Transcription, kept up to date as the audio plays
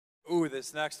Ooh,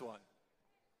 this next one.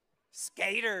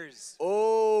 Skaters.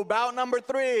 Oh, bout number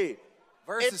 3.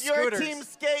 Versus if you're scooters. team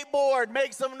skateboard,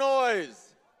 make some noise.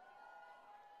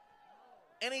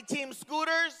 Any team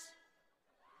scooters?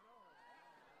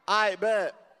 I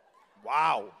bet.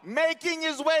 Wow. Making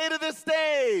his way to the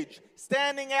stage,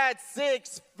 standing at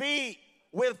 6 feet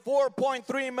with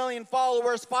 4.3 million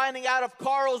followers, finding out of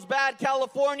Carlsbad,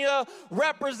 California,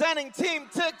 representing Team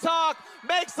TikTok.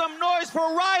 Make some noise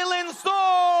for Ryland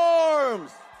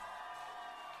Storms.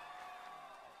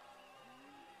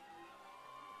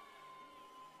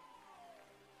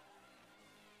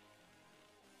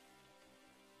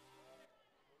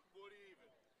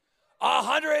 Even.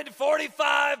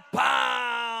 145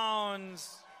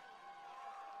 pounds.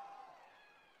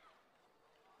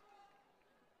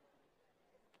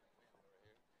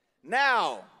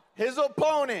 Now, his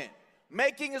opponent,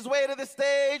 making his way to the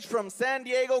stage from San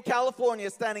Diego, California,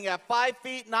 standing at 5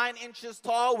 feet 9 inches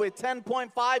tall with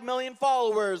 10.5 million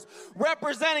followers,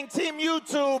 representing Team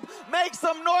YouTube. Make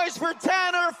some noise for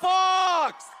Tanner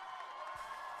Fox.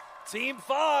 Team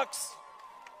Fox.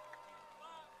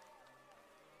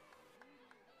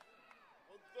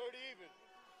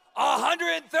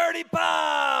 130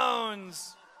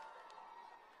 pounds.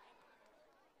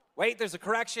 Wait, there's a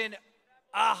correction.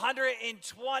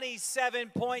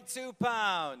 127.2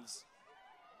 pounds.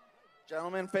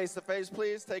 Gentlemen, face to face,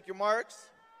 please. Take your marks.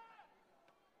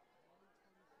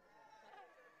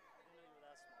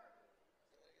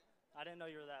 I didn't know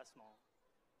you were that small.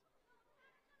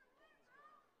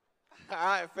 All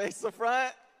right, face the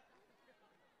front.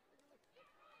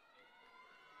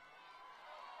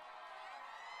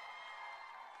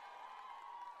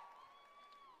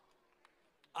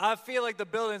 I feel like the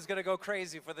building's gonna go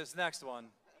crazy for this next one.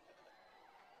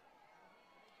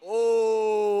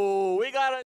 Oh, we got a